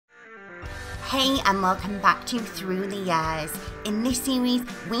Hey and welcome back to Through the Years. In this series,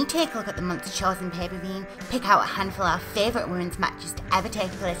 we take a look at the month's chosen pay-per-view, pick out a handful of our favourite women's matches to ever take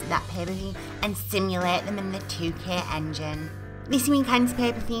place at that pay-per-view, and simulate them in the 2K engine. This weekend's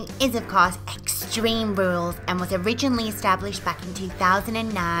pay-per-view is of course Extreme Rules and was originally established back in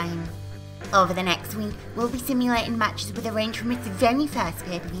 2009. Over the next week, we'll be simulating matches with a range from its very first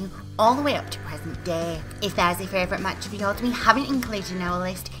pay-per-view all the way up to present day. If there's a favourite match of yours we haven't included in our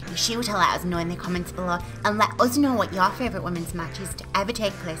list, be sure to let us know in the comments below and let us know what your favourite women's match is to ever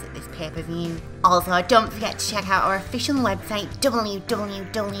take place at this pay-per-view. Also, don't forget to check out our official website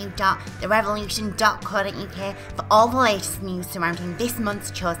www.RevELLEution.co.uk for all the latest news surrounding this month's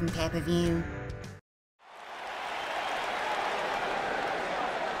chosen pay-per-view.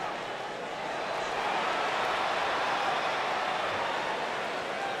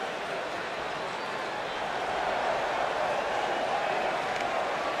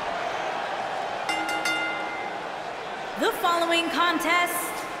 The following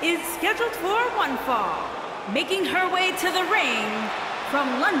contest is scheduled for one fall. Making her way to the ring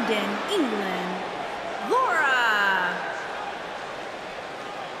from London, England, Laura.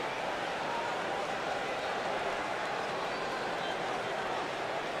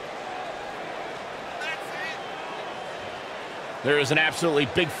 There is an absolutely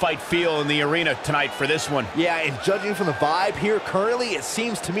big fight feel in the arena tonight for this one. Yeah, and judging from the vibe here currently, it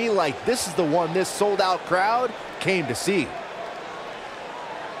seems to me like this is the one this sold-out crowd came to see.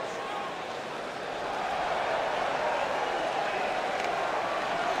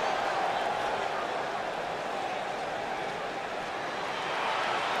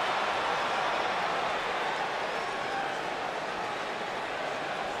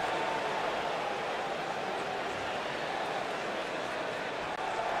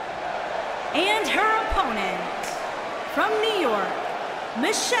 And her opponent, from New York,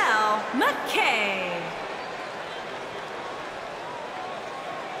 McCool.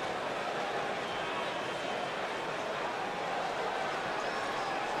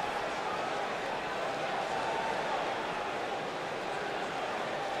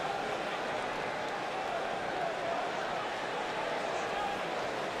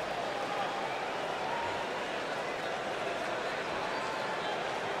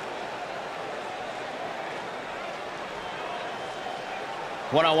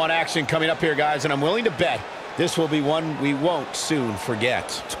 One-on-one action coming up here, guys, and I'm willing to bet this will be one we won't soon forget.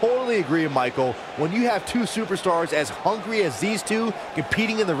 Totally agree, Michael. When you have two superstars as hungry as these two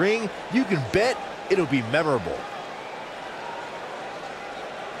competing in the ring, you can bet it'll be memorable.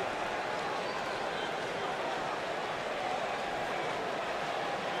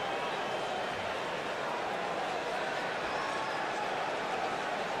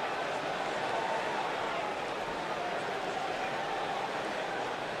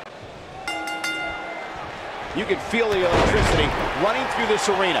 You can feel the electricity running through this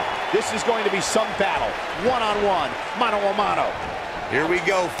arena. This is going to be some battle. One-on-one, mano-a-mano. Here we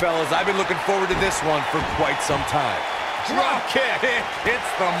go, fellas. I've been looking forward to this one for quite some time. Drop kick.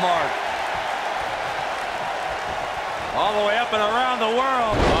 Hits the mark. All the way up and around the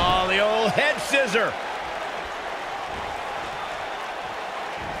world. Oh, the old head scissor.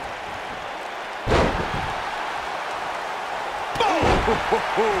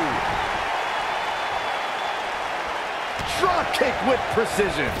 Boom! Drop kick with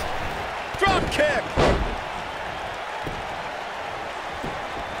precision. Drop kick.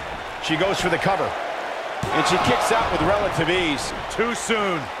 She goes for the cover. And she kicks out with relative ease. Too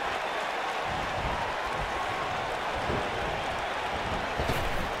soon.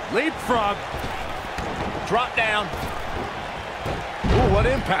 Leapfrog. Drop down. Ooh, what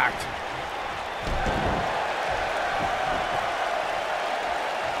impact.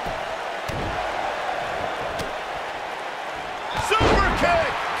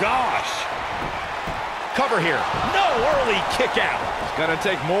 Gosh. Cover here. No early kick out. It's gonna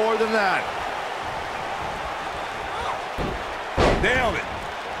take more than that. Nailed it.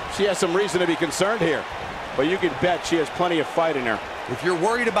 She has some reason to be concerned here, but you can bet she has plenty of fight in her. If you're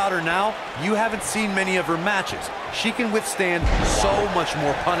worried about her now, you haven't seen many of her matches. She can withstand so much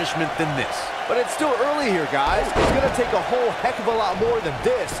more punishment than this. But it's still early here, guys. It's gonna take a whole heck of a lot more than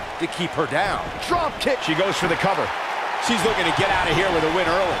this to keep her down. Drop kick. She goes for the cover. She's looking to get out of here with a win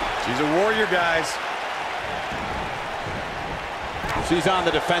early. She's a warrior, guys. She's on the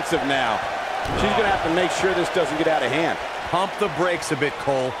defensive now. She's going to have to make sure this doesn't get out of hand. Pump the brakes a bit,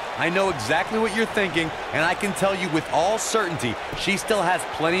 Cole. I know exactly what you're thinking, and I can tell you with all certainty, she still has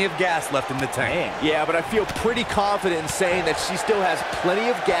plenty of gas left in the tank. Man. Yeah, but I feel pretty confident in saying that she still has plenty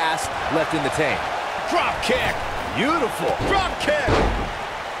of gas left in the tank. Drop kick. Beautiful. Drop kick.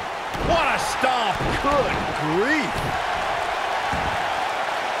 What a stomp. Good grief.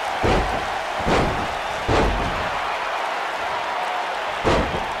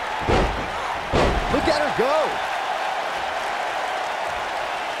 Look at her go.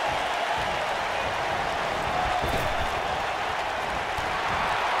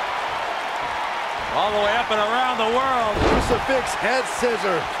 All the way up and around the world. Crucifix head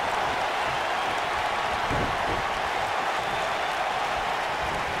scissor.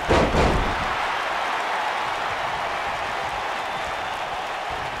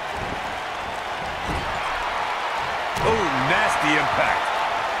 Oh, nasty impact.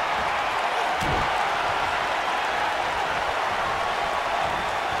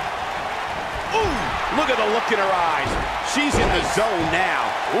 Ooh, look at the look in her eyes. She's in the zone now.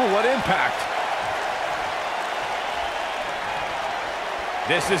 Ooh, what impact.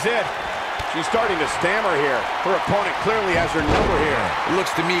 This is it. She's starting to stammer here. Her opponent clearly has her number here. It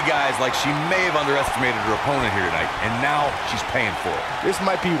looks to me, guys, like she may have underestimated her opponent here tonight, and now she's paying for it. This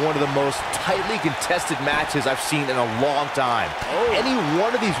might be one of the most tightly contested matches I've seen in a long time. Oh. Any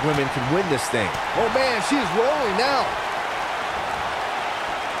one of these women can win this thing. Oh, man, she's rolling now.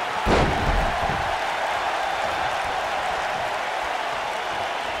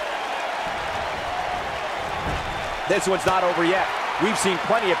 This one's not over yet. We've seen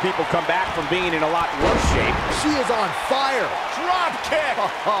plenty of people come back from being in a lot worse shape. She is on fire. Drop kick!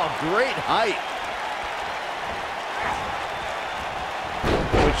 Oh, great height.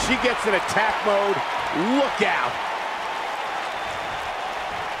 When she gets in attack mode, look out.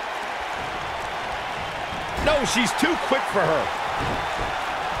 No, she's too quick for her.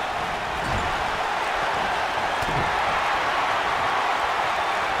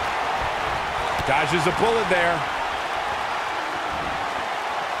 Dodges a bullet there.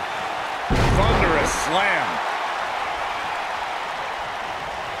 Thunderous slam.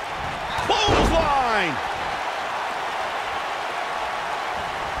 Clothesline!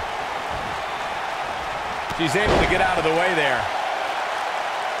 She's able to get out of the way there.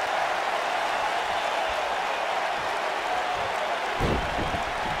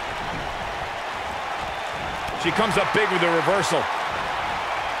 She comes up big with a reversal.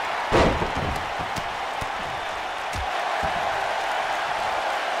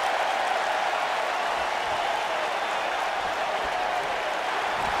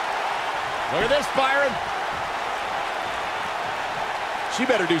 Look at this, Byron. She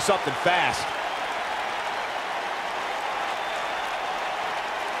better do something fast.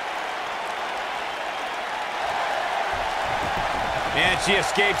 And she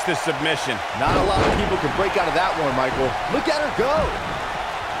escapes the submission. Not a lot of people can break out of that one, Michael. Look at her go.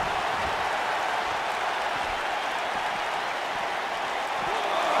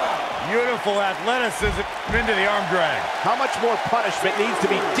 Beautiful athleticism into the arm drag. How much more punishment needs to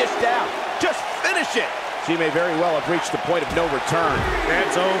be dished out? Just finish it. She may very well have reached the point of no return.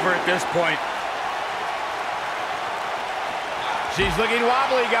 That's over at this point. She's looking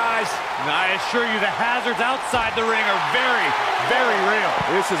wobbly, guys. And I assure you the hazards outside the ring are very, very real.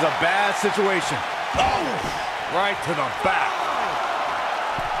 This is a bad situation. Oh! Right to the back.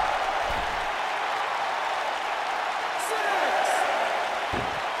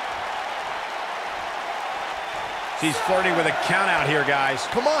 She's flirting with a count out here, guys.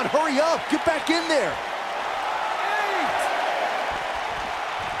 Come on, hurry up. Get back in there.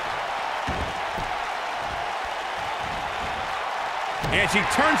 And she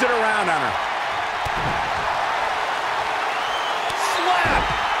turns it around on her. Slap!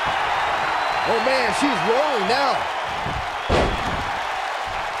 Oh, man, she's rolling now.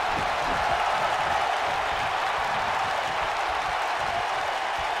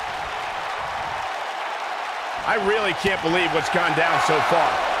 I really can't believe what's gone down so far.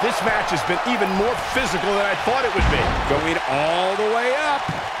 This match has been even more physical than I thought it would be. Going all the way up.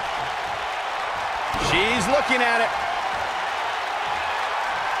 She's looking at it.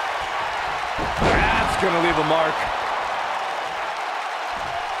 That's going to leave a mark.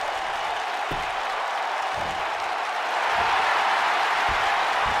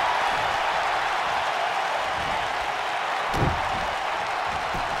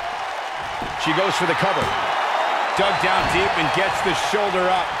 She goes for the cover. Dug down deep and gets the shoulder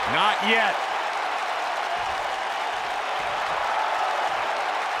up. Not yet.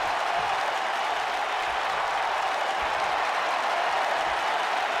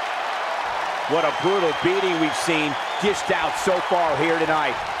 What a brutal beating we've seen dished out so far here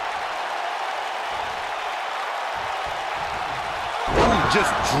tonight. Ooh,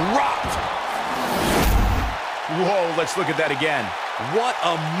 just dropped. Whoa, let's look at that again. What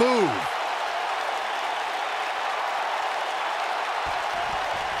a move.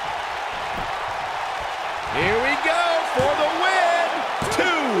 for the win. 2.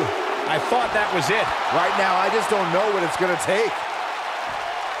 I thought that was it. Right now, I just don't know what it's going to take.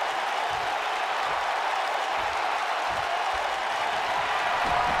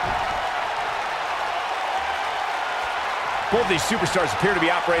 Both these superstars appear to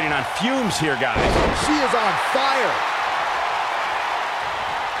be operating on fumes here, guys. She is on fire.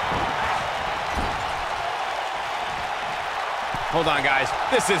 Hold on, guys.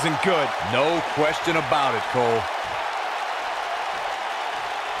 This isn't good. No question about it, Cole.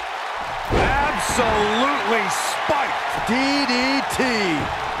 Absolutely spiked. DDT.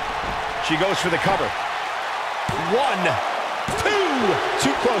 She goes for the cover. 1, 2.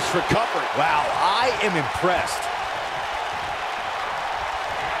 Too close for comfort. Wow, I am impressed.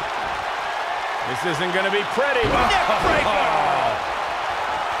 This isn't going to be pretty. Neck breaker!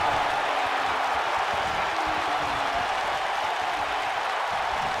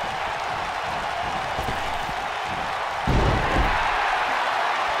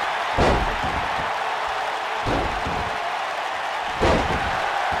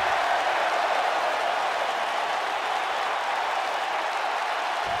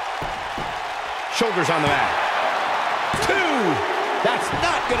 Shoulders on the mat. 2. That's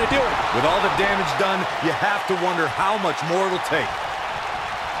not going to do it. With all the damage done, you have to wonder how much more it'll take.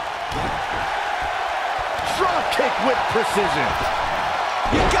 Drop kick with precision.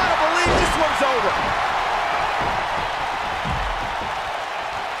 You gotta believe this one's over.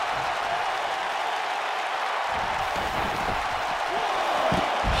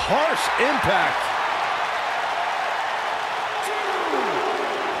 Harsh impact. 2.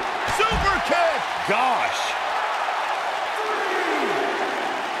 Super kick. Gosh.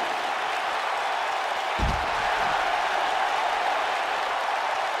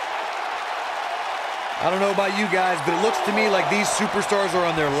 I don't know about you guys, but it looks to me like these superstars are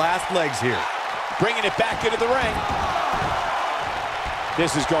on their last legs here. Bringing it back into the ring.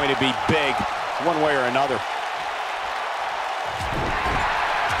 This is going to be big, one way or another.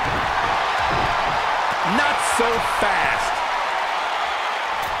 Not so fast.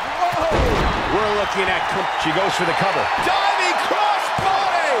 Whoa! We're looking at, she goes for the cover. Diving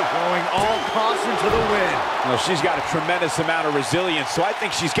crossbody. Going all caution to the win. Well, she's got a tremendous amount of resilience, so I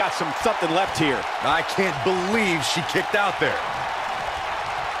think she's got something left here. I can't believe she kicked out there.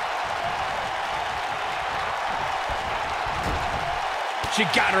 She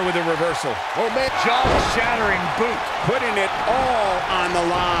got her with a reversal. Oh, man. Jaw-shattering boot. Putting it all on the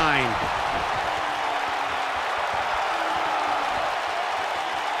line.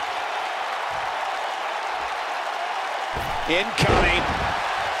 Incoming.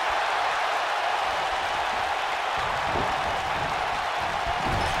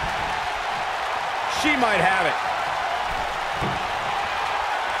 She might have it.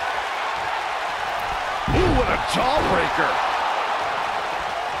 Ooh, what a jawbreaker.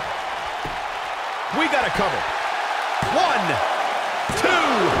 We got a cover. 1, 2.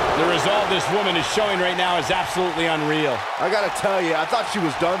 The resolve this woman is showing right now is absolutely unreal. I gotta tell you, I thought she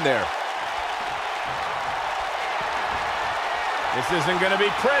was done there. This isn't going to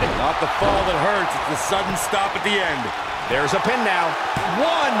be pretty. Not the fall that hurts, it's the sudden stop at the end. There's a pin now.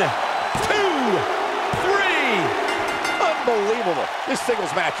 1, 2, 3. Unbelievable. This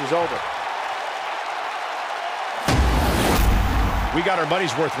singles match is over. We got our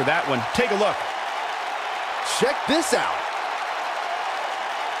money's worth with that one. Take a look. Check this out.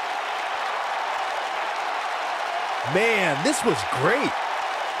 Man, this was great.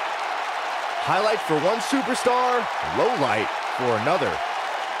 Highlight for one superstar, low light for another.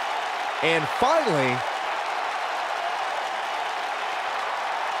 And finally,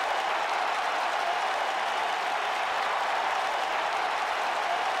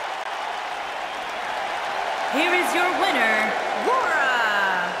 Here is your winner,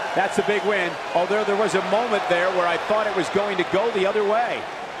 Laura. That's a big win, although there was a moment there where I thought it was going to go the other way.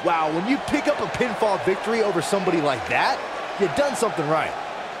 wow, when you pick up a pinfall victory over somebody like that, you've done something right.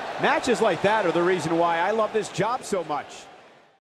 Matches like that are the reason why I love this job so much.